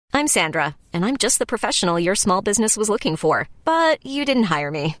I'm Sandra, and I'm just the professional your small business was looking for. But you didn't hire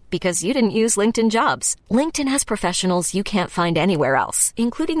me because you didn't use LinkedIn Jobs. LinkedIn has professionals you can't find anywhere else,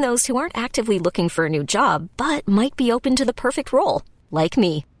 including those who aren't actively looking for a new job, but might be open to the perfect role, like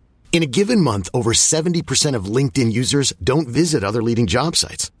me. In a given month, over 70% of LinkedIn users don't visit other leading job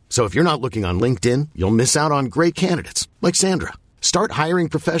sites. So if you're not looking on LinkedIn, you'll miss out on great candidates like Sandra. Start hiring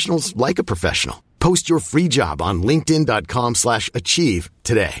professionals like a professional. Post your free job on linkedin.com/achieve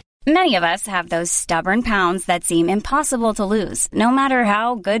today. Many of us have those stubborn pounds that seem impossible to lose, no matter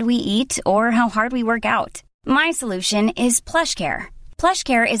how good we eat or how hard we work out. My solution is PlushCare.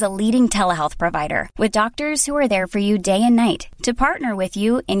 PlushCare is a leading telehealth provider with doctors who are there for you day and night to partner with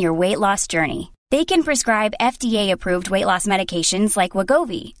you in your weight loss journey. They can prescribe FDA-approved weight loss medications like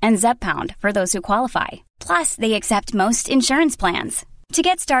Wegovy and Zepbound for those who qualify. Plus, they accept most insurance plans. To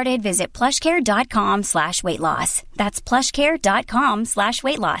get started, visit plushcare.com/weightloss. That's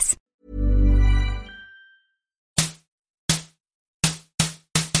plushcare.com/weightloss.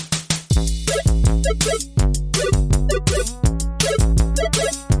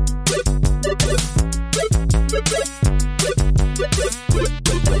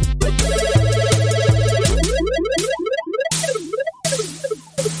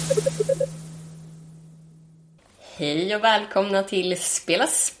 Hej och välkomna till Spela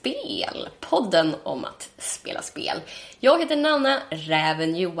Spel, podden om att spela spel. Jag heter Nanna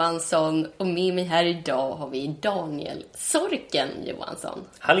Räven Johansson och med mig här idag har vi Daniel Sorken Johansson.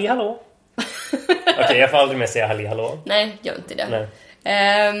 Halli hallå. Okej, jag får aldrig mer säga halli hallå. Nej, gör inte det. Nej.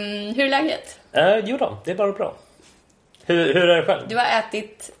 Hur är läget? Jo då, det är bara bra. Hur är det själv? Du har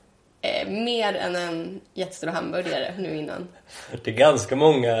ätit mer än en jättestor hamburgare nu innan. Det är ganska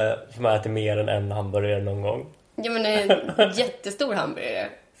många som äter mer än en hamburgare någon gång. Ja, men en jättestor hamburgare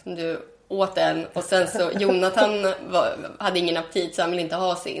som du åt en och sen så Jonathan hade ingen aptit så han ville inte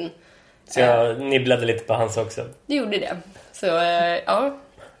ha sin. Så jag nibblade lite på hans också. Du gjorde det. Så ja.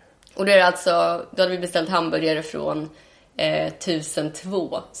 Och då är det alltså, då hade vi beställt hamburgare från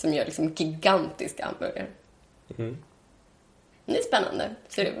 1002 som gör liksom gigantiska hamburgare. Mm. Det är spännande.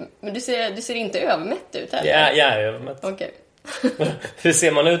 Men du ser inte övermätt ut heller. Ja, jag är övermätt. Okej. Hur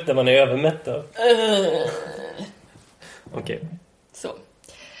ser man ut när man är övermätt då? Okej. Så.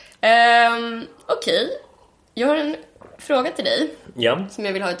 Okej. Jag har en fråga till dig. Ja. Som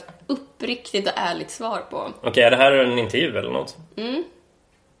jag vill ha ett uppriktigt och ärligt svar på. Okej, är det här en intervju eller något? Mm.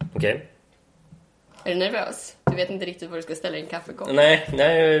 Okej. Är du nervös? Du vet inte riktigt var du ska ställa din kaffekopp. Nej,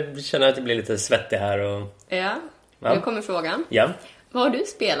 jag känner att det blir lite svettig här och... Ja. Ja. Nu kommer frågan. Ja. Vad har du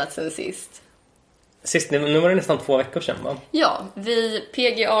spelat sen sist? Nu var det nästan 2 veckor sedan, va? Ja, vid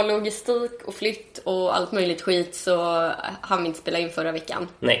PGA logistik och flytt och allt möjligt skit så hann vi inte spela in förra veckan.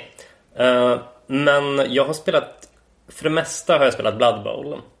 Nej. Men jag har spelat... För det mesta har jag spelat Blood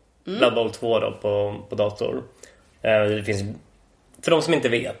Bowl. Blood Bowl 2 då på dator. Det finns... För de som inte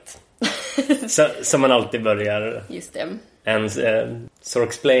vet. så man alltid börjar... Just det. En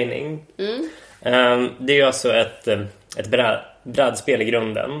explaining. Det är ju alltså ett brädspel i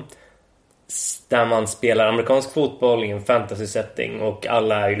grunden. Där man spelar amerikansk fotboll i en fantasy-setting. Och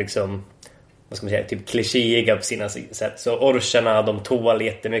alla är ju liksom, vad ska man säga, typ klichéiga på sina sätt. Så orcherna, de tål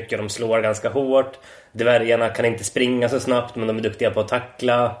jättemycket, de slår ganska hårt. Dvärgarna kan inte springa så snabbt, men de är duktiga på att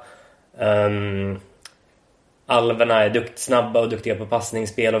tackla. Alverna är snabba och duktiga på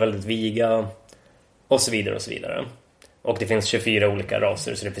passningsspel och väldigt viga. Och så vidare och så vidare. Och det finns 24 olika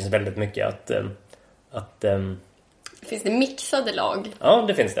raser, så det finns väldigt mycket att Finns det mixade lag? Ja,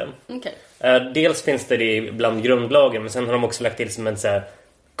 det finns det. Okay. Dels finns det bland grundlagen, men sen har de också lagt till som en så här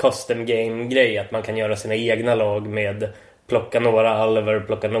custom game-grej, att man kan göra sina egna lag med plocka några alver,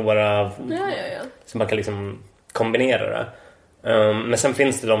 plocka några så man kan liksom kombinera det. Men sen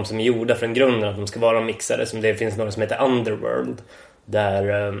finns det de som är gjorda från grunden att de ska vara mixade, som det finns några som heter Underworld, där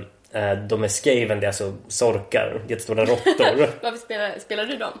de är skaven, det är alltså sorkar, jättestora råttor. Varför spelar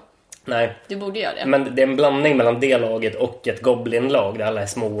du dem? Nej. Du borde göra det. Men det är en blandning mellan det laget och ett goblin-lag där alla är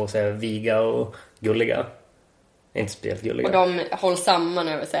små och så här viga och gulliga. Inte speciellt gulliga. Och de hålls samman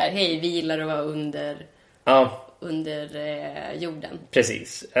över så här, hej, vi gillar att vara under jorden.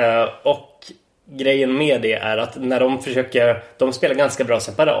 Precis. Och grejen med det är att när de spelar ganska bra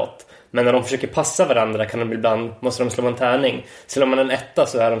separat. Men när de försöker passa varandra kan de ibland, måste de slå en tärning. Slår man en etta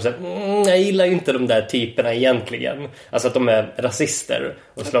så är de så här, jag gillar inte de där typerna egentligen. Alltså att de är rasister.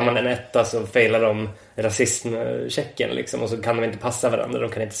 Och slår man en etta så failar de rasismchecken liksom. Och så kan de inte passa varandra, de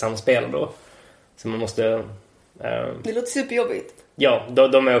kan inte samspela då. Så man måste... Det låter superjobbigt. Ja,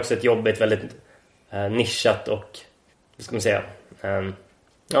 de är också ett jobbigt, väldigt nischat och, vad ska man säga,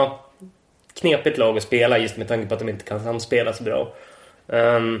 knepigt lag att spela just med tanke på att de inte kan samspela så bra.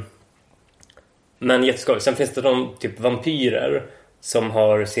 Men jätteskoj. Sen finns det de typ vampyrer som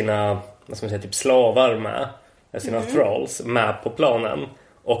har sina, vad ska man säga, typ slavar med, sina thralls med på planen.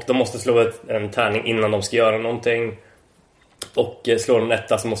 Och de måste slå en tärning innan de ska göra någonting. Och slår de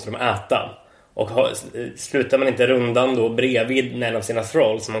etta så måste de äta. Och slutar man inte rundan då bredvid en av sina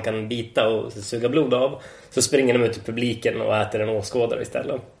thralls som man kan bita och suga blod av, så springer de ut i publiken och äter en åskådare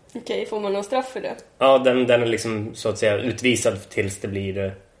istället. Okej, får man någon straff för det? Ja, den är liksom så att säga utvisad tills det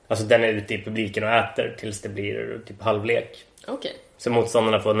blir... Alltså den är ute i publiken och äter tills det blir typ halvlek. Okej. Så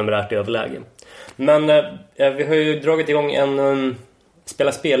motståndarna får numerärt överläge. Men vi har ju dragit igång en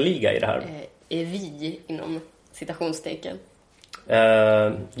spela spelliga i det här. Är vi inom citationstecken?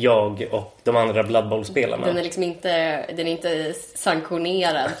 Jag och de andra Blood Bowl-spelarna. Den är liksom inte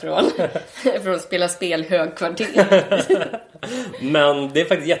sanktionerad från spela spel högkvarter. Men det är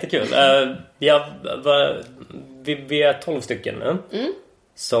faktiskt jättekul. Vi är 12 stycken nu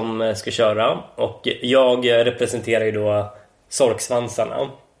som ska köra. Och jag representerar ju då Sorksvansarna.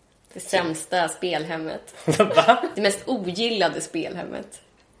 Det sämsta spelhemmet. Va? Det mest ogillade spelhemmet.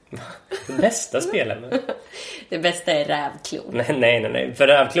 Det bästa spelhemmet? Det bästa är rävklon. Nej. För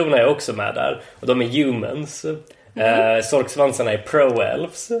rävklon är också med där. Och de är humans. Sorksvansarna är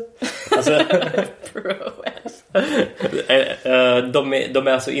pro-elves. Alltså, pro-elves. De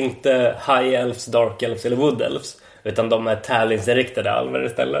är alltså inte high elves, dark elves eller wood elves, utan de är tävlingsinriktade alver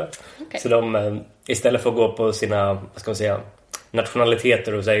istället. Okay. Så de istället för att gå på sina, vad ska man säga,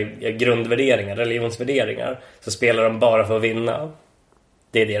 nationaliteter och grundvärderingar, religionsvärderingar, så spelar de bara för att vinna.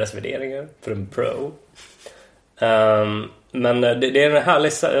 Det är deras värderingar för en pro. Men det är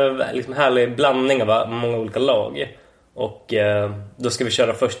en härlig blandning av många olika lag. Och då ska vi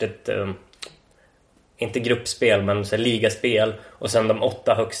köra först ett inte gruppspel men så ligaspel, och sen de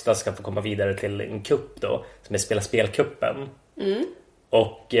 8 högsta ska få komma vidare till en kupp då, som är Spela spelkuppen.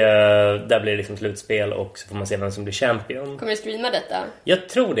 Och där blir det liksom slutspel, och så får man se vem som blir champion. Kommer du streama detta? Jag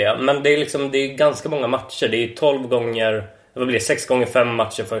tror det, men det är ganska många matcher. Det är 12 gånger, vad blir det, 6 gånger 5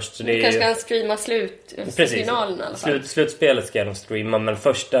 matcher först, så det du kanske kan streama finalen i alla fall. Slutspelet ska jag nog streama, men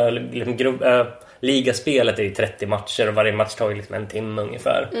första liksom, ligaspelet är ju 30 matcher och varje match tar ju liksom 1 timme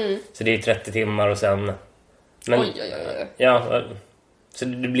ungefär. Så det är 30 timmar och sen... Men, oj. Ja, så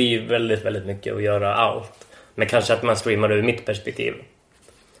det blir ju väldigt, väldigt mycket att göra allt. Men kanske att man streamar ur mitt perspektiv.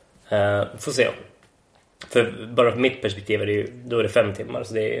 Får se. För bara från mitt perspektiv då är det 5 timmar,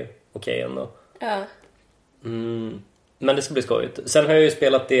 så det är okej ändå. Ja. Men det ska bli skojigt. Sen har jag ju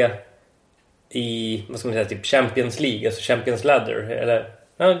spelat det i, vad ska man säga, typ Champions League, alltså Champions Ladder, eller...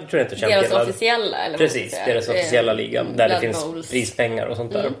 Ja, jag tror inte Champions deras officiella, eller precis, deras officiella liga där det finns prispengar och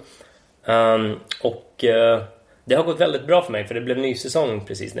sånt där. Och det har gått väldigt bra för mig, för det blev ny säsong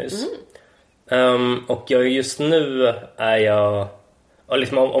precis nyss. Och just nu är jag, och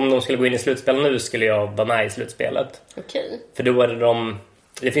liksom, om de skulle gå in i slutspel nu skulle jag vara med i slutspelet. Okej. För då är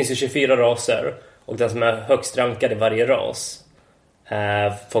det finns ju 24 raser, och den som är högst rankad i varje ras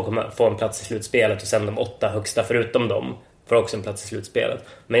får en plats i slutspelet, och sen de 8 högsta förutom dem får också en plats i slutspelet.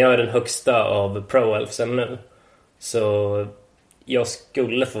 Men jag är den högsta av pro-elfsen nu, så jag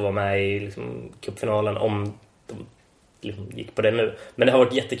skulle få vara med i liksom cupfinalen om de liksom gick på det nu. Men det har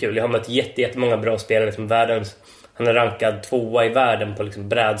varit jättekul. Jag har mött jättemånga bra spelare. Liksom han är rankad 2:a i världen på liksom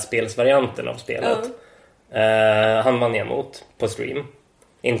brädspelsvarianten av spelet. Han vann jag mot på stream.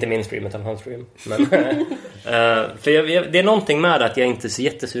 Inte min stream utan hans stream. Men, för det är någonting med att jag inte är så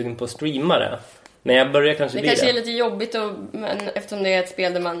jättesugen på att streama det. Men jag börjar kanske bli det. Kanske är lite jobbigt men eftersom det är ett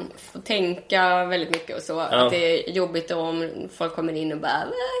spel där man får tänka väldigt mycket och så. Att det är jobbigt om folk kommer in och bara,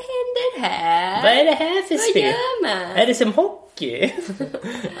 vad händer här? Vad är det här för spel? Vad gör man? Är det som hockey?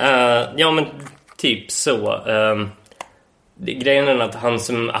 Ja, men typ så. Grejen är att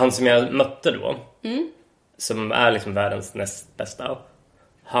han som jag mötte då, som är liksom världens näst bästa,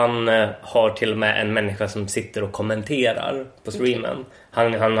 han har till och med en människa som sitter och kommenterar på streamen.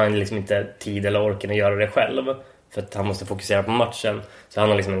 Han har liksom inte tid eller orken att göra det själv, för att han måste fokusera på matchen. Så han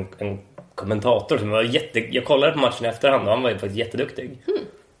har liksom en kommentator som var jag kollade på matchen i efterhand, och han var ju faktiskt jätteduktig.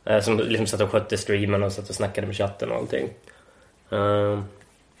 Som liksom satt och skötte streamen och satt och snackade med chatten och allting. Men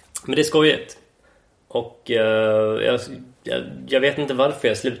det är skojigt. Och jag vet inte varför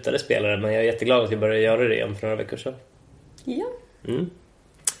jag slutade spela det, men jag är jätteglad att jag började göra det igen för några veckor sedan. Ja.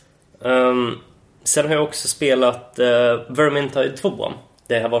 Sen har jag också spelat Vermintide 2.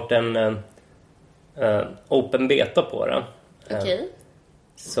 Det har varit en open beta på det.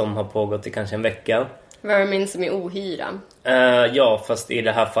 Som har pågått i kanske en vecka. Vermin som är ohyra. Ja, fast i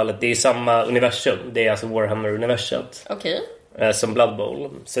det här fallet det är samma universum. Det är alltså Warhammer-universet. Okej. Som Blood Bowl.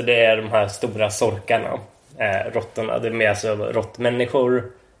 Så det är de här stora sorkarna. råttorna. Det är mer alltså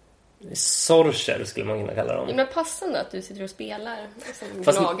råttmänniskor. Sorcher skulle man kunna kalla dem. Det är passande att du sitter och spelar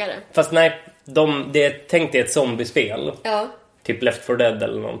som gnagare. Fast nej, tänk dig ett zombiespel. Ja. Typ Left 4 Dead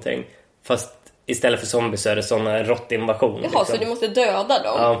eller någonting. Fast istället för zombies så är det såna råttinvasion. Jaha, liksom. så du måste döda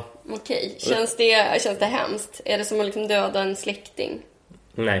dem? Ja. Okej. Känns det hemskt? Är det som att liksom döda en släkting?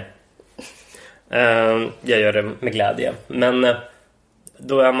 Nej. Jag gör det med glädje. Men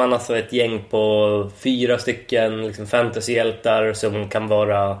då är man alltså ett gäng på 4 stycken liksom fantasyhjältar som kan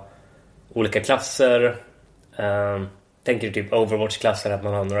vara olika klasser. Tänker typ Overwatch-klasser, att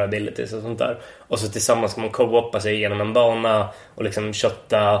man har några abilities och sånt där. Och så tillsammans kan man co-opa sig genom en bana och liksom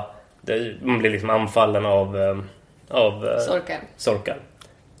kötta. Man blir liksom anfallen av sorkar.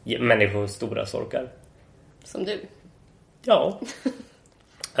 Människor, stora sorkar. Som du. Ja.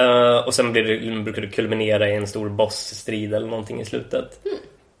 Och sen brukar det kulminera i en stor bossstrid eller någonting i slutet.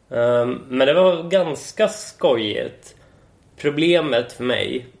 Men det var ganska skojigt. Problemet för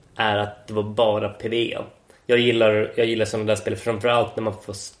mig är att det var bara PvE. Jag gillar sådana där spel, framförallt när man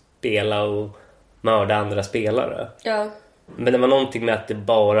får spela och mörda andra spelare. Ja. Men det var någonting med att det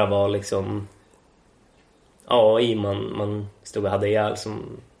bara var liksom AI man stod och hade ihjäl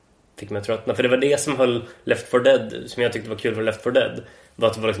som fick mig att tröttna. För det var det som höll Left 4 Dead, som jag tyckte var kul med Left 4 Dead, var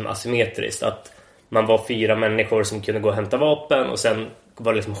att det var liksom asymmetriskt. Att man var 4 människor som kunde gå och hämta vapen, och sen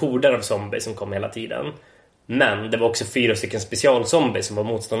var det liksom horder av zombies som kom hela tiden. Men det var också 4 stycken specialzombies som var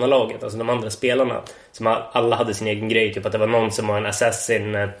motståndarlaget. Alltså de andra spelarna som alla hade sin egen grej. Typ att det var någon som var en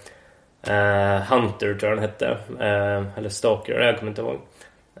assassin, Hunter tror jag han hette, eller Stalker, jag kommer inte ihåg.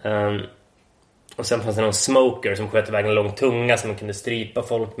 Och sen fanns det någon smoker som sköt iväg en lång tunga som man kunde strypa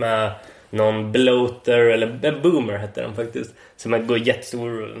folk med. Någon bloater, eller boomer hette den faktiskt, som man går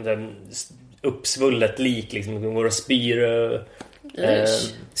jättestor uppsvullet lik liksom, går och spyr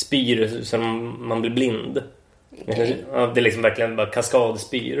så man blir blind. Okay. Ja, det är liksom verkligen bara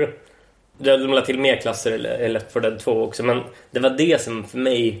kaskadspyr. De lade till mer klasser i Left 4 Dead 2 också, men det var det som för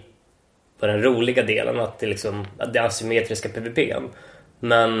mig var den roliga delen, att det liksom att det asymmetriska PvP:n.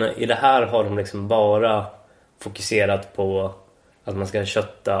 Men i det här har de liksom bara fokuserat på att man ska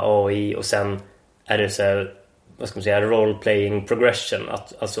kötta AI, och sen är det så här, vad ska man säga, role-playing progression,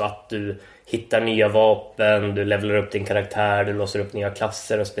 alltså att du hittar nya vapen, du levelar upp din karaktär, du låser upp nya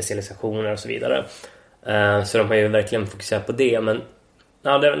klasser och specialisationer och så vidare. Så de har ju verkligen fokuserat på det, men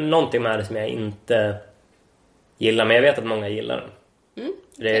ja, det är någonting med det som jag inte gillar, men jag vet att många gillar det.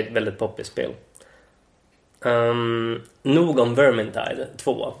 Det är ett väldigt poppigt spel. Nog om Vermintide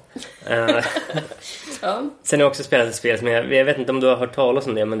 2. Ja. Sen har jag också spelat ett spel som jag vet inte om du har hört talas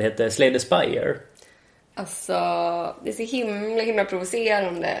om det, men det heter Slay the Spire. Alltså, det är så himla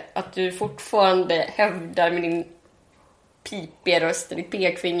provocerande att du fortfarande hävdar med din pipiga röst, ditt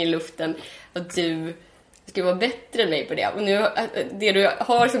pekfinger i luften, att du ska vara bättre än mig på det. Och nu, det du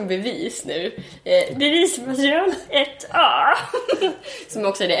har som bevis nu, bevismaterial 1A, som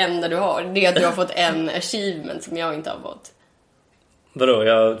också är det enda du har, det är att du har fått en achievement som jag inte har fått. Vadå?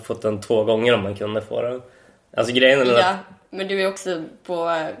 Jag har fått den 2 gånger om man kunde få den. Alltså grejen är att... men du är också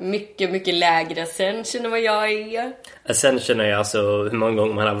på mycket lägre Ascension än vad jag är. Ascension är alltså hur många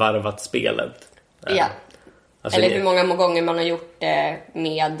gånger man har varvat spelet. Ja. Alltså eller hur många gånger man har gjort det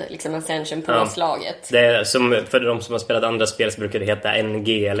med liksom Ascension påslaget. Det är som för de som har spelat andra spel så brukar det heta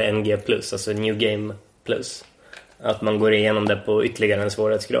NG eller NG+, alltså New Game Plus. Att man går igenom det på ytterligare en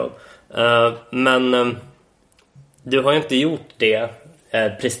svårighetsgrad. Men du har ju inte gjort det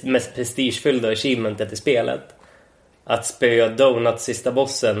mest prestigefyllda achievementet i spelet. Att spöa Donuts sista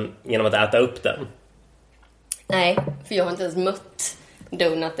bossen genom att äta upp den. Nej, för jag har inte ens mött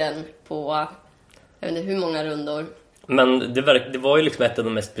Donuten på jag vet inte hur många rundor. Men det var ju liksom ett av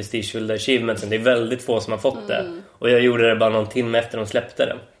de mest prestigefyllda achievementsen. Det är väldigt få som har fått det. Och jag gjorde det bara någon timme efter de släppte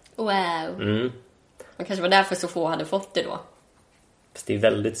det. Wow. Och kanske var därför så få hade fått det då. Fast det är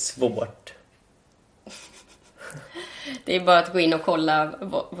väldigt svårt. Det är bara att gå in och kolla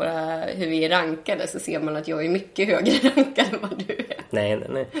hur vi är rankade, så ser man att jag är mycket högre rankad än vad du är. Nej.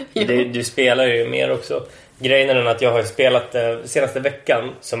 Du spelar ju mer också. Grejen är den att jag har spelat senaste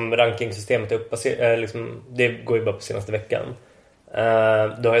veckan, som rankingsystemet är uppbaserat, liksom, det går ju bara på senaste veckan.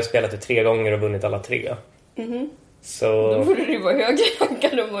 Då har jag spelat det 3 gånger och vunnit alla 3. Så... Då borde du vara högre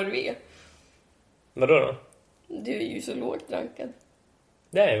rankad än vad du är. Vadå då? Du är ju så lågt rankad.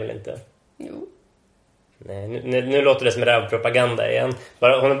 Det är jag väl inte? Jo. Nej, nu låter det som rävpropaganda igen.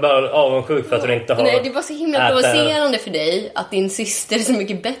 Hon är bara avundsjuk för att hon inte har... Nej, det var så himla provocerande för dig att din syster är så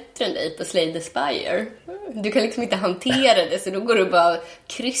mycket bättre än dig på Slay the Spire. Du kan liksom inte hantera det, så då går du bara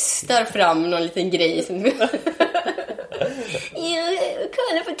krystar fram någon liten grej som...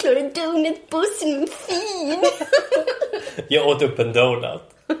 Kolla på Clara Donut-bussen, fin. Jag åt upp en donut.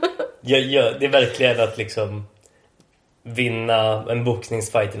 Det är verkligen att liksom vinna en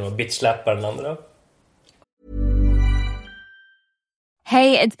boxningsfight genom att bitchslappa den andra.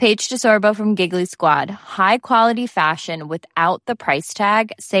 Hey, it's Paige DeSorbo from Giggly Squad. High quality fashion without the price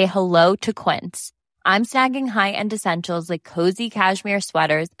tag. Say hello to Quince. I'm snagging high-end essentials like cozy cashmere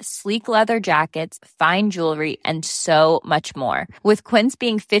sweaters, sleek leather jackets, fine jewelry, and so much more. With Quince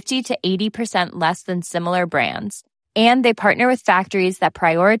being 50 to 80% less than similar brands. And they partner with factories that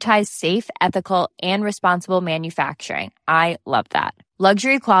prioritize safe, ethical, and responsible manufacturing. I love that.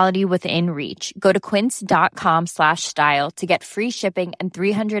 Luxury quality within reach. Go to quince.com/style to get free shipping and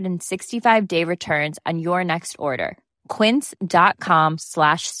 365-day returns on your next order.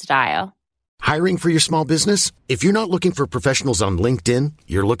 Quince.com/style. Hiring for your small business? If you're not looking for professionals on LinkedIn,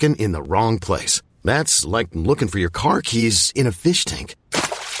 you're looking in the wrong place. That's like looking for your car keys in a fish tank.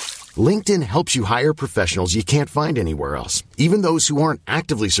 LinkedIn helps you hire professionals you can't find anywhere else, even those who aren't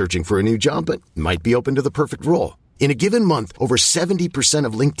actively searching for a new job but might be open to the perfect role. In a given month, over 70%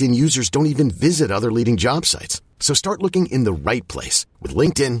 of LinkedIn users don't even visit other leading job sites. So start looking in the right place. With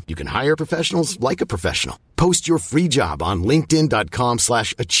LinkedIn, you can hire professionals like a professional. Post your free job on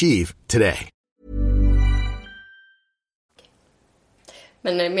linkedin.com/achieve today.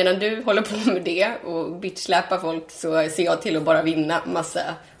 Men medan du håller på med det och bitchsläpar folk, så ser jag till att bara vinna massa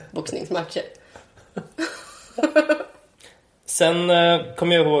boxningsmatcher. Sen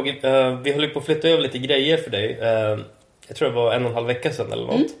kommer jag ihåg, vi höll på att flytta över lite grejer för dig. Jag tror det var 1,5 vecka sedan eller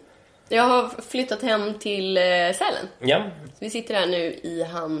något. Jag har flyttat hem till Sälen. Ja. Så vi sitter här nu i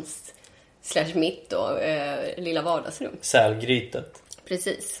hans /mitt då, lilla vardagsrum. Sälgrytet.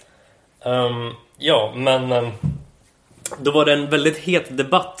 Precis. Ja, men då var det en väldigt het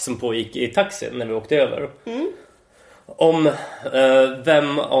debatt som pågick i taxin när vi åkte över. Om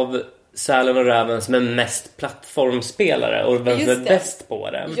vem av Sälen och Räven som är mest plattformspelare och vem som är bäst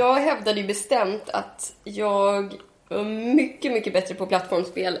på det. Jag hävdade ju bestämt att jag är mycket, mycket bättre på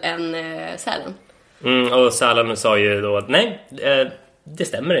plattformspel än Sälen. Och Sälen sa ju då att nej, det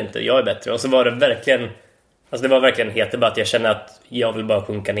stämmer inte, jag är bättre. Och så var det verkligen, alltså det var verkligen en het debatt. Jag känner att jag vill bara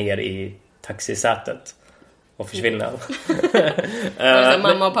sjunka ner i taxisätet och försvinna.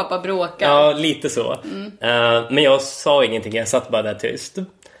 Mamma och pappa bråkar. Ja, lite så. Men jag sa ingenting, jag satt bara där tyst.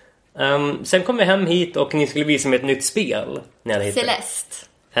 Sen kom vi hem hit och ni skulle visa mig ett nytt spel. Celeste.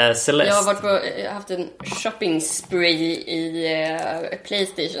 Celeste. Jag har haft en shopping spree i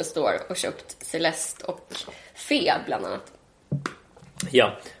PlayStation Store och köpt Celeste och Fe bland annat.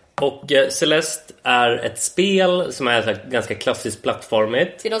 Ja, och Celeste är ett spel som är ganska klassiskt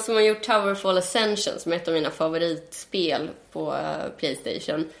plattformigt. Det är de som har gjort Towerfall Ascension, som är ett av mina favoritspel på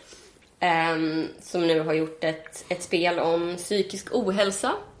PlayStation. Som nu har gjort ett spel om psykisk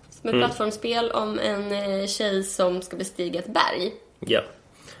ohälsa. Som ett plattformsspel om en tjej som ska bestiga ett berg. Ja.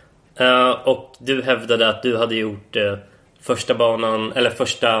 Och du hävdade att du hade gjort första banan, eller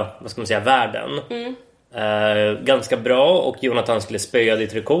första, vad ska man säga, världen. Ganska bra, och Jonathan skulle spöa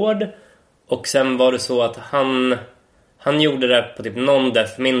ditt rekord. Och sen var det så att han gjorde det på typ någon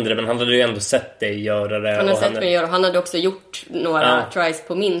death mindre, men han hade ju ändå sett dig göra det. Han har sett mig göra. Han hade också gjort några tries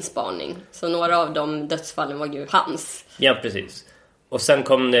på min spaning. Så några av de dödsfallen var ju hans. Ja, precis. Och sen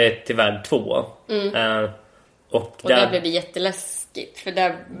kom det till värld 2. Och där blev det jätteläskigt. För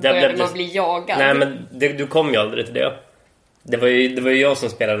där började man bli jagad. Nej, men du kom ju aldrig till det. Det var ju jag som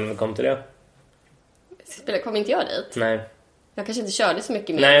spelade när vi kom till det. Kom inte jag dit? Nej. Jag kanske inte körde så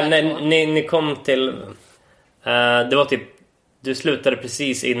mycket mer. Nej, ni kom till... det var typ... Du slutade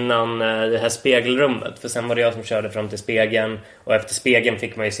precis innan det här spegelrummet. För sen var det jag som körde fram till spegeln. Och efter spegeln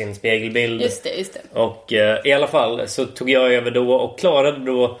fick man ju sin spegelbild. Just det. Och i alla fall så tog jag över då och klarade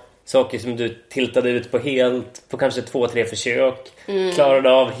då saker som du tiltade ut på kanske 2-3 försök.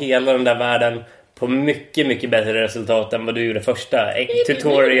 Klarade av hela den där världen på mycket, mycket bättre resultat än vad du gjorde första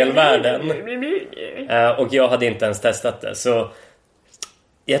tutorial-världen. Och jag hade inte ens testat det. Så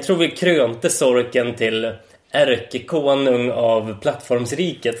jag tror vi krönte Sorken till ärkekonung av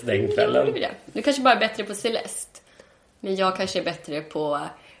plattformsriket den kvällen. Du kanske bara är bättre på Celeste. Men jag kanske är bättre på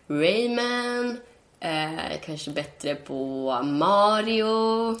Rayman. Kanske bättre på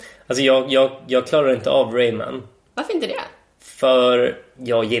Mario. Alltså jag klarar inte av Rayman. Varför inte det? För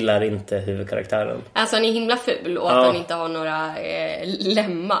jag gillar inte huvudkaraktären. Alltså han är himla ful och att han inte har några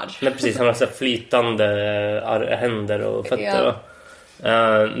lemmar. Men precis, han har så flytande händer och fötter. Ja.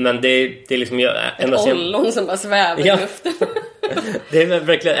 Men det är liksom ett ollon som bara svävar i luften. Det är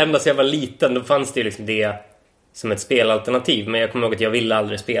verkligen ända sedan jag var liten. Då fanns det ju liksom det som ett spelalternativ. Men jag kommer ihåg att jag ville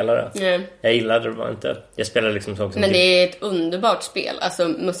aldrig spela det. Jag gillade det bara inte. Jag spelade liksom så också. Men det är ett underbart spel. Alltså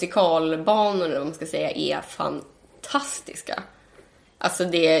musikalbanorna, om man ska säga, är fantastiska. Alltså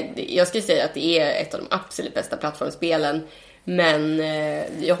jag skulle säga att det är ett av de absolut bästa plattformsspelen. Men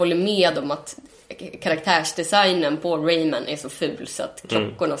jag håller med om att karaktärsdesignen på Rayman är så ful så att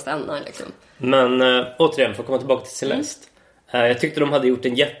klockorna stannar liksom. Men återigen, för att komma tillbaka till Celeste. Jag tyckte de hade gjort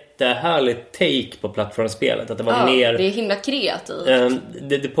en jättehärlig take på plattformsspelet. Att det var mer... det är himla kreativt.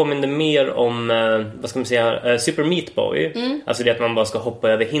 Det påminner mer om, vad ska man säga, Super Meat Boy. Alltså det att man bara ska hoppa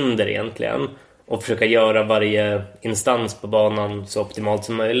över hinder egentligen. Och försöka göra varje instans på banan så optimalt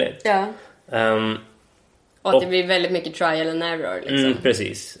som möjligt. Och det blir väldigt mycket trial and error liksom.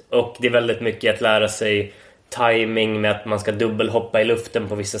 Precis. Och det är väldigt mycket att lära sig timing med att man ska dubbelhoppa i luften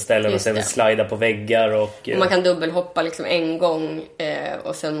på vissa ställen och sen slida på väggar. Och man kan dubbelhoppa liksom en gång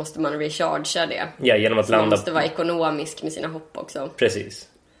och sen måste man rechargea det. Ja, genom att landa. Man måste vara ekonomisk med sina hopp också. Precis.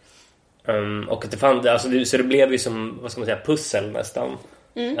 Och att det fann, alltså, så det blev ju som, vad ska man säga, pussel nästan.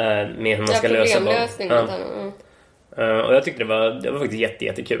 Med hur man ska lösa barn. Och jag tyckte det var faktiskt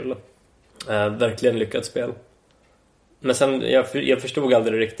jättekul. Verkligen lyckat spel. Men sen jag förstod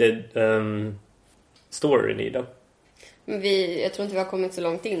aldrig riktigt storyn i det. Jag tror inte vi har kommit så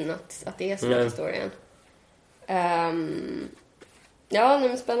långt in att det är så mycket storyn. Ja, det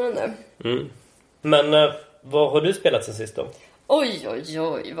är spännande. Men vad har du spelat sen sist då? Oj,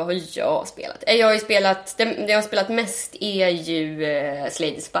 vad har jag spelat? Det jag har spelat mest är ju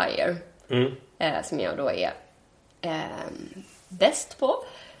Slay the Spire. Som jag då är bäst på.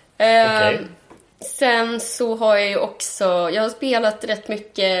 Sen så har jag ju också... Jag har spelat rätt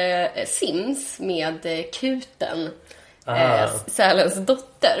mycket Sims med Kuten. Sälens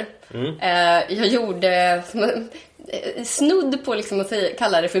dotter. Jag gjorde... snudd på liksom att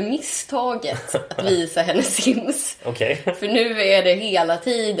kalla det för misstaget att visa henne Sims. För nu är det hela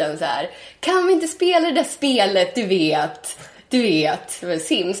tiden så här: kan vi inte spela det där spelet, du vet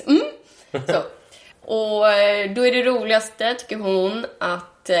Sims? Så. Och då är det roligaste, tycker hon,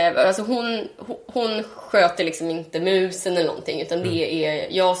 att alltså hon sköter liksom inte musen eller någonting, utan det är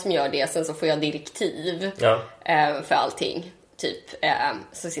jag som gör det. Sen så får jag direktiv för allting. Typ,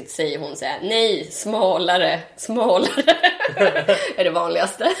 så säger hon så här: nej, smalare är det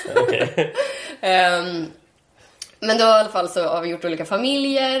vanligaste. Men då i alla fall så har vi gjort olika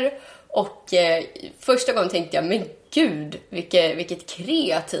familjer. Och första gången tänkte jag, men gud, vilket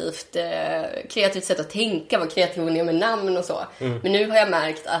kreativt sätt att tänka, vad kreativ hon är med namn och så. Men nu har jag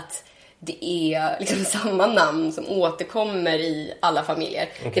märkt att det är liksom samma namn som återkommer i alla familjer.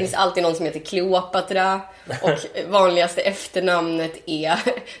 Det finns alltid någon som heter Kleopatra. Och vanligaste efternamnet är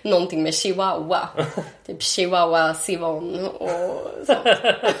någonting med Chihuahua. Typ Chihuahua Sivon och sånt.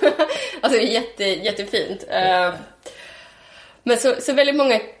 Alltså jättefint. Men så väldigt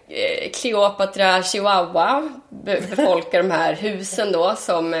många Kleopatra, Chihuahua befolkar de här husen då,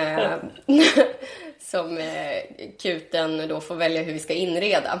 som Kuten då får välja hur vi ska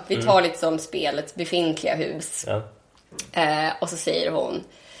inreda. Vi tar lite som spelets befintliga hus. Och så säger hon: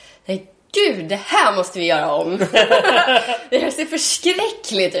 nej, gud, det här måste vi göra om. Det här ser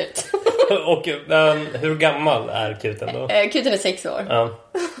förskräckligt ut. Och hur gammal är Kuten då? Kuten är 6 år.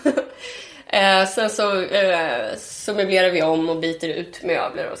 Sen så möblerar vi om och byter ut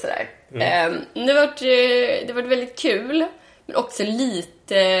möbler och sådär. Det var väldigt kul, men också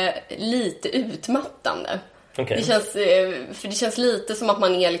lite utmattande. Det känns lite som att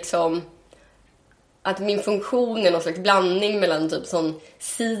man är liksom, att min funktion är någon slags blandning mellan typ sån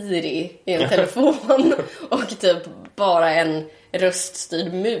Siri i en telefon och typ bara en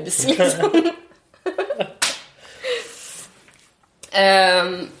röststyrd mus liksom.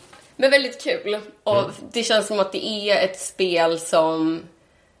 Men väldigt kul. Och det känns som att det är ett spel som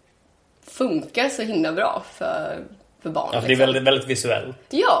funkar så himla bra för barn. Ja, för det är väldigt, väldigt visuellt.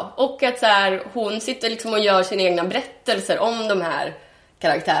 Ja, och att så här, hon sitter liksom och gör sina egna berättelser om de här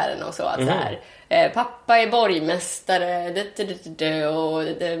karaktärerna och så. Att så här, pappa är borgmästare och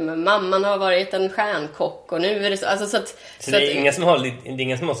mamman har varit en stjärnkock och nu är det så. Alltså, så det är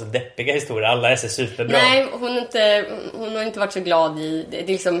ingen som har så deppiga historier. Alla är så superbra. Nej, hon har inte varit så glad i det. Det är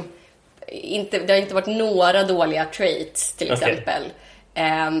liksom det har inte varit några dåliga traits till exempel.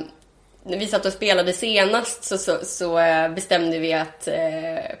 När vi satt och spelade senast så bestämde vi att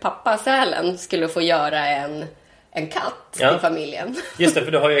pappa Sälen skulle få göra en katt i familjen. Just det,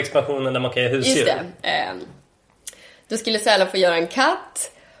 för du har ju expansionen där man kan göra husdjur. Just det. Då skulle Sälen få göra en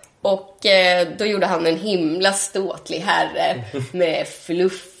katt. Och då gjorde han en himla ståtlig herre med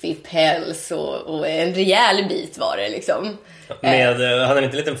fluffig päls och en rejäl bit var det liksom. Med, han hade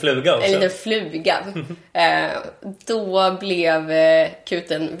en liten fluga också. En liten fluga. Då blev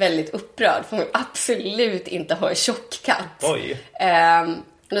Kuten väldigt upprörd. För hon vill absolut inte ha en tjock katt. Oj.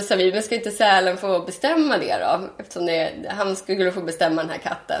 Då sa vi, men ska inte Sälen få bestämma det då? Eftersom han skulle få bestämma den här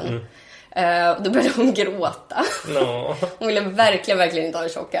katten. Då började hon gråta. No. Hon ville verkligen inte ha en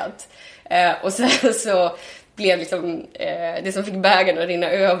tjock katt. Och sen så blev liksom det som fick bägaren att rinna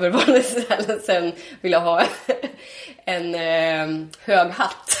över var när Sälen sen ville ha en hög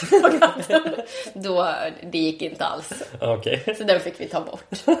hatt på katten. Då det gick inte alls. Okay. Så den fick vi ta bort.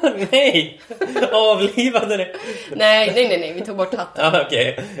 Nej, avlivade det. Nej, vi tog bort hatten.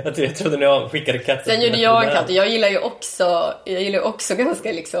 Okej. Jag trodde ni skickade katten. Sen gjorde jag en katt och jag gillar ju också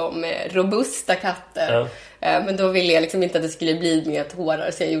ganska liksom robusta katter. Ja. Men då ville jag liksom inte att det skulle bli mer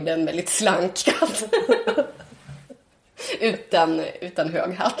tårar, så jag gjorde en väldigt slank katt. utan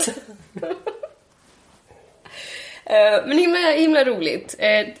hög hatt. Men himla roligt.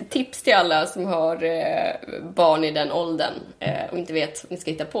 Tips till alla som har barn i den åldern och inte vet vad ni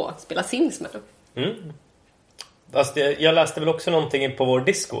ska hitta på. Spela Sims med dem. Fast jag läste väl också någonting på vår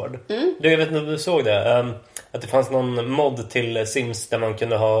Discord. Jag vet inte om du såg det. Att det fanns någon mod till Sims där man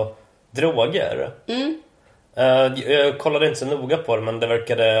kunde ha droger. Jag kollade inte så noga på det, men det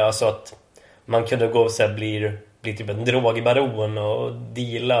verkade alltså att man kunde gå och så här, bli typ en drogbaron och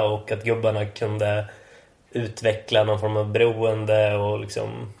deala, och att gubbarna kunde utveckla någon form av beroende och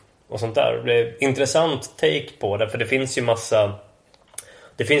liksom och sånt där. Det är intressant take på det, för det finns ju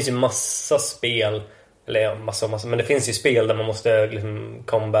massa spel, eller ja, massa, men det finns ju spel där man måste liksom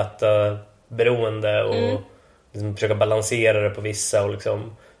combata beroende och liksom försöka balansera det på vissa, och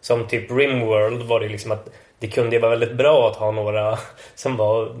liksom som typ Rimworld var det liksom att det kunde ju vara väldigt bra att ha några som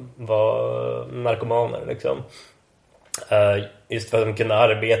var narkomaner liksom. Just för att de kunde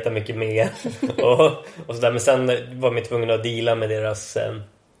arbeta mycket mer och sådär. Men sen var man tvungen att deala med deras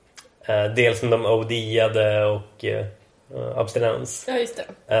dels som de OD-ade och abstinens. Ja, just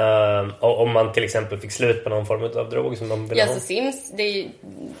det. Och om man till exempel fick slut på någon form av drog som de ville ha. Så Sims,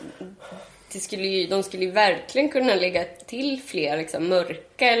 de skulle ju verkligen kunna lägga till fler liksom,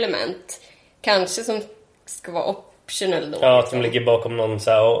 mörka element. Kanske som ska vara optional då. Ja, att liksom. de ligger bakom någon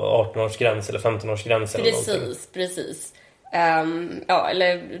så här 18-årsgräns eller 15-årsgräns eller någonting. Precis. Ja,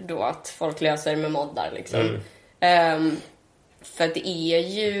 eller då att folk löser med moddar liksom. För att det är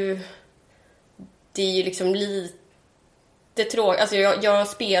ju liksom lite tråkigt. Alltså jag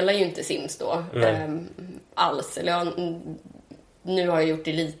spelar ju inte Sims då alls. Eller nu har jag gjort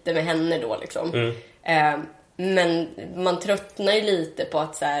det lite med henne då liksom. Men man tröttnar ju lite på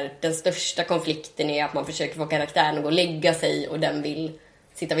att så här, den största konflikten är att man försöker få karaktären att gå och lägga sig och den vill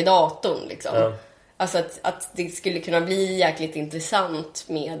sitta vid datorn liksom. Alltså att det skulle kunna bli jäkligt intressant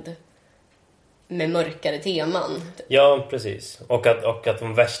med mörkare teman. Ja, precis. Och att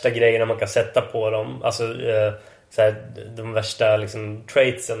de värsta grejerna man kan sätta på dem, alltså så här, de värsta liksom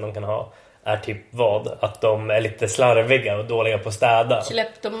traitsen de kan ha är typ vad? Att de är lite slarviga och dåliga på att städa.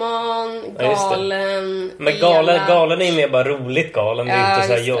 Kleptoman, galen. Men galen är ju mer bara roligt galen. Det är inte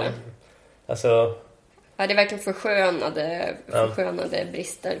så här jobb. Alltså... Ja, det är verkligen förskönade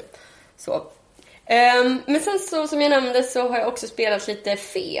brister. Så. Men sen så, som jag nämnde, så har jag också spelat lite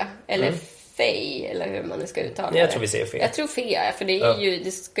Fe. Eller Fej, eller hur man nu ska uttala det. Jag tror vi säger Fe. Jag tror Fe, för det är ju,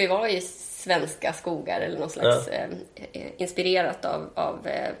 det ska ju vara i svenska skogar eller något slags inspirerat av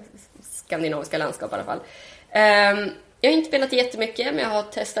skandinaviska landskap i alla fall. Jag har inte spelat jättemycket, men jag har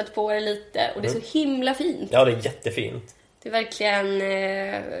testat på det lite och det är så himla fint. Ja, det är jättefint. Det är verkligen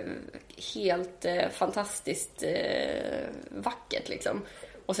helt fantastiskt vackert liksom.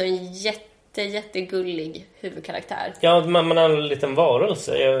 Och så en jättegullig huvudkaraktär. Ja, man har en liten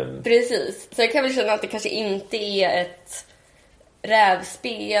varelse. Precis. Så jag kan väl känna att det kanske inte är ett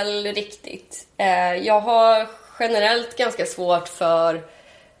rävspel riktigt. Jag har generellt ganska svårt för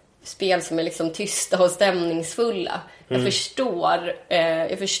spel som är liksom tysta och stämningsfulla. Jag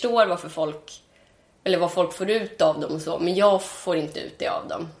förstår varför folk, eller vad folk får ut av dem och så, men jag får inte ut det av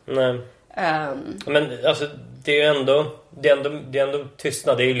dem. Nej. Men alltså det är ändå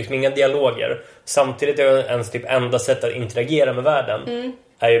tystnad. Det är ju liksom inga dialoger. Samtidigt är ens typ enda sätt att interagera med världen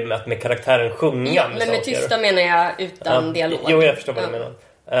är ju att med karaktären sjunga. Ja, men med tysta menar jag utan dialog. Jo, jag förstår vad du menar.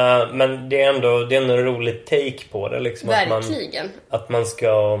 Men det är ändå en rolig take på det liksom. Verkligen. Att man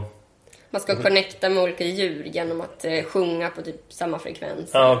ska connecta med olika djur genom att sjunga på typ samma frekvens.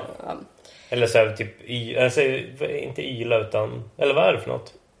 Ja. Eller så här, typ inte yla utan, eller vad är det för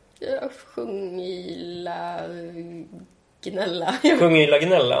något? Sjungila, gnälla. Kung gillar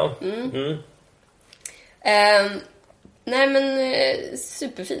gnälla. Nej men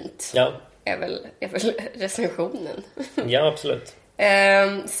superfint. Ja. Är väl recensionen. Ja, absolut.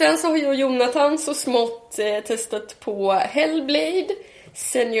 Sen så har jag och Jonathan så smått testat på Hellblade,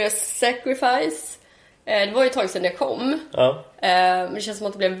 Senua's Sacrifice. Det var ju ett tag sedan jag kom. Ja. Det känns som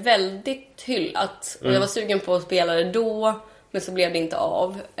att det blev väldigt hyllat. Och jag var sugen på att spela det då, men så blev det inte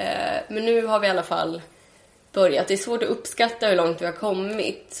av. Men nu har vi i alla fall börjat. Det är svårt att uppskatta hur långt vi har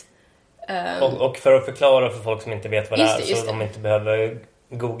kommit. Och för att förklara för folk som inte vet vad det är, så de inte behöver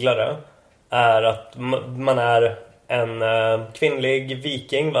googla det, är att man är en kvinnlig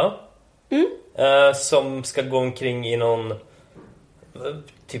viking, va? Som ska gå omkring i någon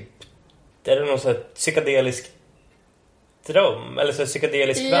typ, är det någon sån här psykedelisk dröm? Eller så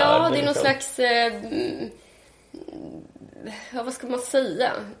psykedelisk värld? Ja, det är någon slags vad ska man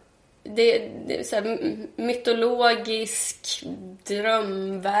säga? Det är så här mytologisk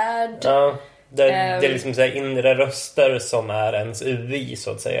drömvärld. Ja, det är liksom så här inre röster som är ens UI,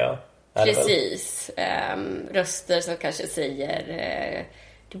 så att säga. Precis. Röster som kanske säger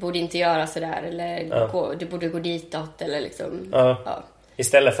du borde inte göra sådär, eller du borde gå ditåt, eller liksom. Ja.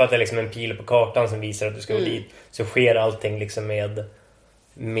 Istället för att det är liksom en pil på kartan som visar att du ska gå dit, så sker allting liksom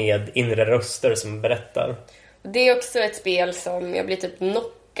med inre röster som berättar. Det är också ett spel som jag blir typ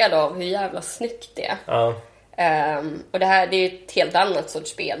knockad av hur jävla snyggt det är. Ja. Och det här, det är ju ett helt annat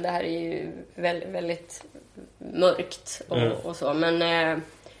sorts spel. Det här är ju väldigt, väldigt mörkt och så. Men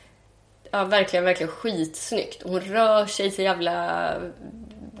ja, verkligen skitsnyggt. Och hon rör sig så jävla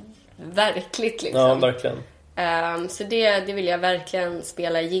verkligt liksom. Ja, verkligen. Så det vill jag verkligen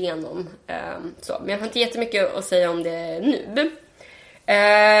spela igenom. Så. Men jag har inte jättemycket att säga om det nu.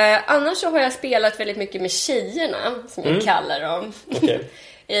 Annars så har jag spelat väldigt mycket med tjejerna, som jag kallar dem. Okay.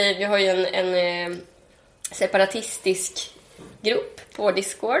 Vi har ju en separatistisk grupp på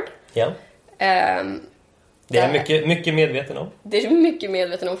Discord. Ja. Det är mycket medveten om. Det är mycket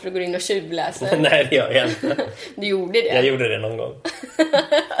medveten om, för du går in och tjuvläser. Nej, det gör jag inte. Du gjorde det. Jag gjorde det någon gång.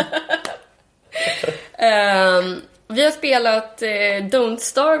 Vi har spelat Don't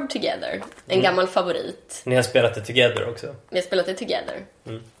Starve Together. En gammal favorit. Ni har spelat det Together också? Vi har spelat det Together.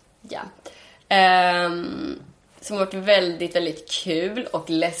 Ja. Som har varit väldigt, väldigt kul och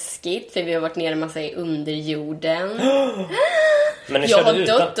läskigt. För vi har varit nere en massa i underjorden. Men jag har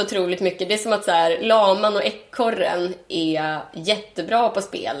dött otroligt mycket. Det är som att så här, laman och ekorren är jättebra på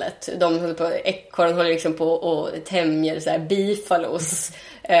spelet. Ekorren håller liksom på och tämjer så här bifalos.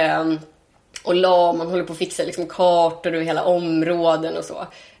 Och laman håller på att fixa liksom kartor och hela områden och så.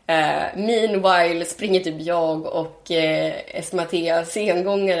 Meanwhile springer typ jag och Esmatea,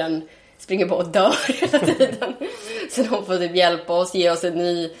 sengångaren, springer på och dör hela tiden. Så de får typ hjälpa oss, ge oss en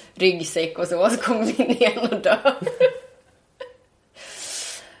ny ryggsäck och så kommer vi ner och dör.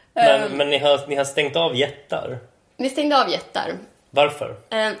 Men ni har stängt av jättar? Vi stängde av jättar. Varför?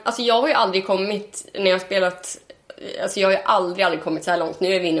 Alltså jag har ju aldrig kommit, när jag har spelat, alltså jag har ju aldrig kommit så här långt.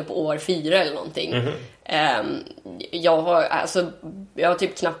 Nu är vi inne på år 4 eller någonting. Jag har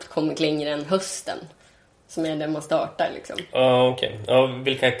typ knappt kommit längre än hösten, som är där man startar liksom. Okej.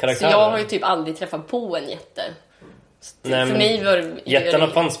 Vilka karaktärer? Så jag har ju typ aldrig träffat på en jätte. Nej, för mig var jättarna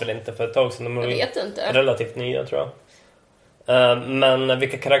fanns väl inte för ett tag sedan. Jag vet inte. Relativt nya, tror jag. Men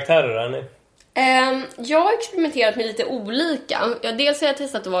vilka karaktärer är ni? Jag har experimenterat med lite olika. Dels har jag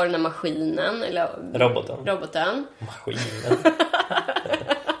testat att vara den här maskinen, eller roboten. Maskinen.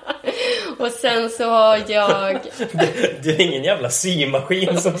 Och sen så har jag... Du är ingen jävla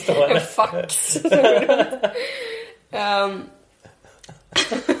symaskin som står där. En fax.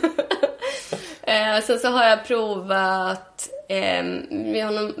 Sen så har jag provat... vi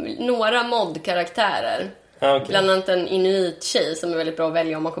har några modkaraktärer. Okay. Bland annat en inuit-tjej som är väldigt bra att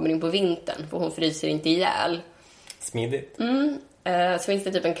välja om man kommer in på vintern, för hon fryser inte ihjäl. Smidigt. Så finns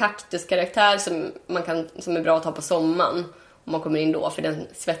det typ en kaktuskaraktär som är bra att ha på sommaren om man kommer in då, för den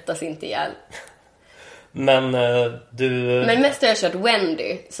svettas inte ihjäl. Men Men mest har jag kört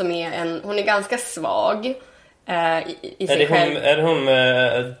Wendy, som är hon är ganska svag i sig själv. Är det hon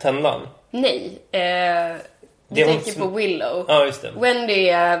med tändan? Nej. Du tänker på Willow. Ja, just det. Wendy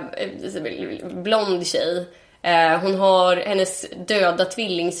är blond tjej. Hon har hennes döda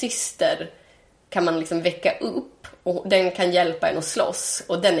tvillingsyster, kan man liksom väcka upp, och den kan hjälpa en att slåss,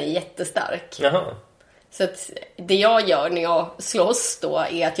 och den är jättestark. Jaha. Så att det jag gör när jag slåss då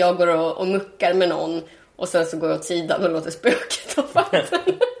är att jag går och muckar med någon, och sen så går jag åt sidan och låter spöket ta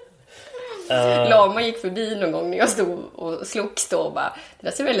vatten. Lama gick förbi någon gång när jag stod och slogs då och bara, det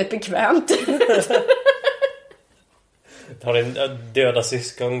där ser väldigt bekvämt ut. Har din döda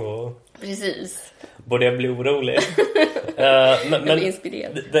syskon och... Precis. Borde jag bli orolig? men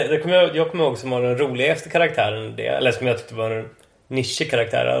jag kommer ihåg som var den roligaste karaktären, eller som jag tyckte var en nischig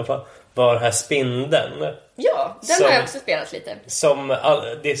karaktär i alla fall, var den här spindeln. Ja, den har jag också spelat lite.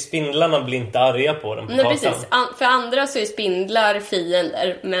 Spindlarna blir inte arga på den på kartan. Precis. För andra så är spindlar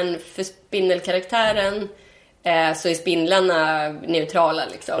fiender, men för spindelkaraktären så är spindlarna neutrala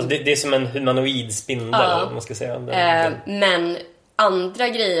liksom. Alltså det är som en humanoid spindel, om man ska säga. Men andra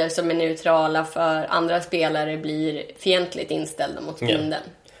grejer som är neutrala för andra spelare blir fientligt inställda mot spindeln.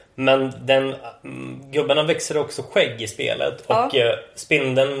 Ja. Men gubbarna växer också skägg i spelet. Och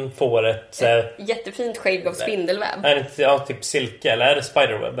spindeln får ett jättefint skägg av spindelväv. Är det typ silke, eller är det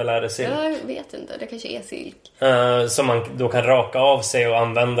spiderweb, eller är det silk? Jag vet inte, det kanske är silk. Som man då kan raka av sig och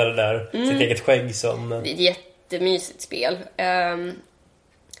använda det där, sitt eget skägg som... Det är ett jättemysigt spel.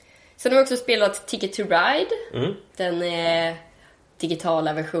 Sen har vi också spelat Ticket to Ride. Den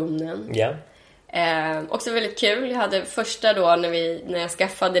digitala versionen. Ja. Också väldigt kul. Jag hade första då när jag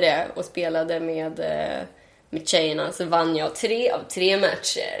skaffade det och spelade med tjejerna, så vann jag 3 av 3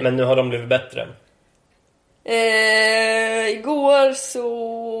 matcher. Men nu har de blivit bättre. Igår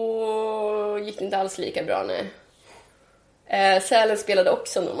så gick det inte alls lika bra nu. Sälen spelade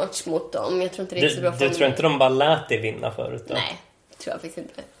också någon match mot dem. Jag tror inte det är så bra. Du tror inte de bara lät dig vinna förut då? Nej, tror jag faktiskt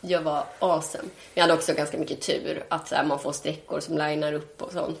inte. Jag var awesome. Jag hade också ganska mycket tur att man får sträckor som linar upp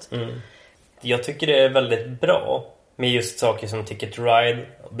och sånt. Jag tycker det är väldigt bra med just saker som Ticket to Ride,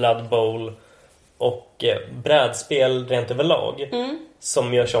 Blood Bowl och brädspel rent överlag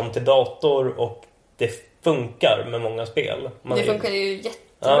som görs om till dator, och det funkar med många spel. Det funkar ju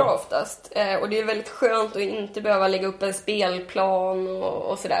jättebra oftast. Och det är väldigt skönt att inte behöva lägga upp en spelplan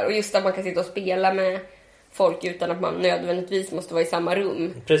och sådär. Och just att man kan sitta och spela med folk utan att man nödvändigtvis måste vara i samma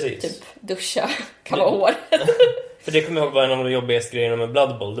rum. Precis. Typ duscha, kan vara håret. För det kommer jag ihåg var en av de jobbigaste grejerna med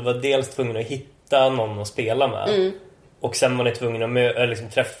Blood Bowl. Det var dels tvungen att hitta någon att spela med. Och sen var ni tvungna att liksom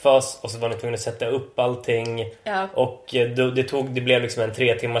träffas. Och så var ni tvungna att sätta upp allting. Ja. Och det blev liksom en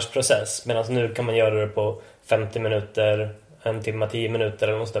 3 timmars process. Medan nu kan man göra det på 50 minuter, 1 timme, 10 minuter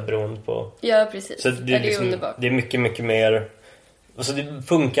eller något där, beroende på. Ja, precis. Så det är liksom, underbart. Det är mycket, mycket mer. Alltså det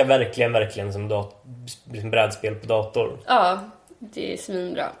funkar verkligen som liksom brädspel på dator. Ja, det är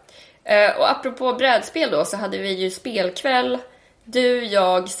svinbra. Och apropå brädspel då, så hade vi ju spelkväll. Du,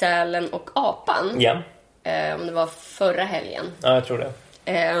 jag, Sälen och Apan. Ja. Om det var förra helgen. Ja, jag tror det.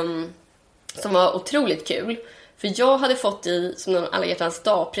 Som var otroligt kul. För jag hade fått som någon alla hjärtans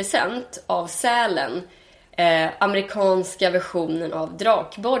dag-present av Sälen amerikanska versionen av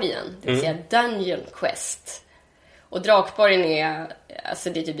Drakborgen. Det vill säga Dungeon Quest. Och Drakborgen är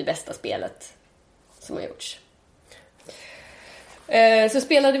typ det bästa spelet som har gjorts. Så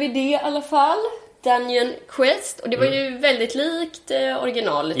spelade vi det i alla fall, Dungeon Quest. Och det var ju väldigt likt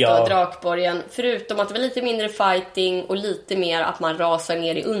originalet då, Drakborgen. Förutom att det var lite mindre fighting och lite mer att man rasar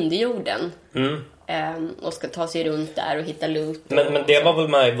ner i underjorden. Och ska ta sig runt där och hitta loot. Men det var väl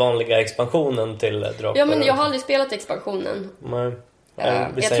med i vanliga expansionen till Drakborgen? Ja, men jag har aldrig spelat expansionen. Nej.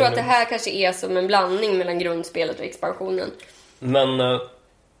 Jag tror att det här kanske är som en blandning mellan grundspelet och expansionen. Men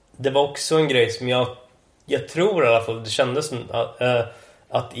det var också en grej som jag tror i alla fall det kändes som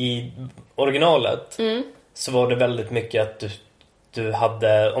att i originalet så var det väldigt mycket att du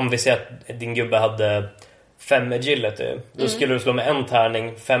hade, om vi säger att din gubbe hade 5 agility, då skulle du slå med en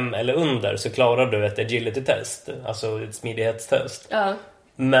tärning 5 eller under, så klarar du ett agility-test, alltså ett smidighetstest. Ja.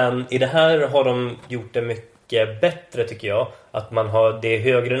 Men i det här har de gjort det mycket bättre, tycker jag, att det är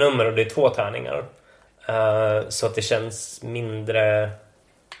högre nummer och det är 2 tärningar, så att det känns mindre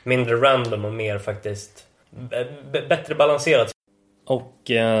random och mer faktiskt bättre balanserat.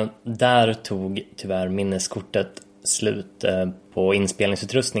 Och där tog tyvärr minneskortet slut på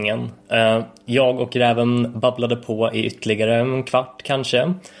inspelningsutrustningen. Jag och Räven babblade på i ytterligare en kvart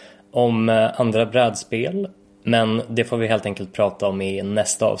kanske om andra brädspel, men det får vi helt enkelt prata om i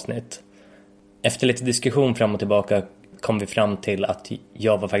nästa avsnitt. Efter lite diskussion fram och tillbaka kom vi fram till att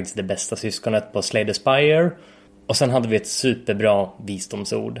jag var faktiskt det bästa syskonet på Slay the Spire, och sen hade vi ett superbra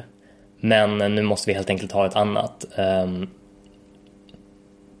visdomsord. Men nu måste vi helt enkelt ha ett annat.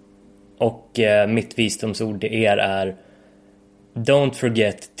 Och mitt visdomsord till er är: don't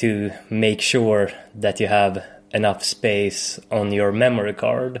forget to make sure that you have enough space on your memory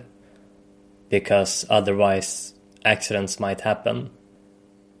card, because otherwise accidents might happen.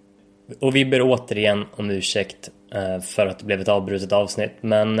 Och vi ber återigen om ursäkt för att det blev ett avbrutet avsnitt.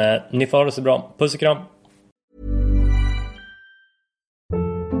 Men ni får ha det så bra. Puss och kram!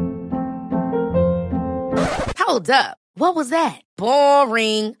 Hold up. What was that?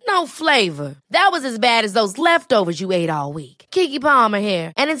 Boring. No flavor. That was as bad as those leftovers you ate all week. Keke Palmer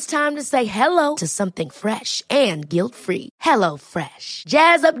here, and it's time to say hello to something fresh and guilt-free. Hello Fresh.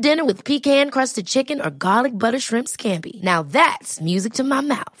 Jazz up dinner with pecan-crusted chicken or garlic butter shrimp scampi. Now that's music to my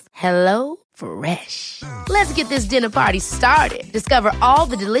mouth. Hello Fresh. Let's get this dinner party started. Discover all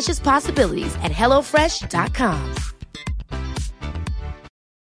the delicious possibilities at hellofresh.com.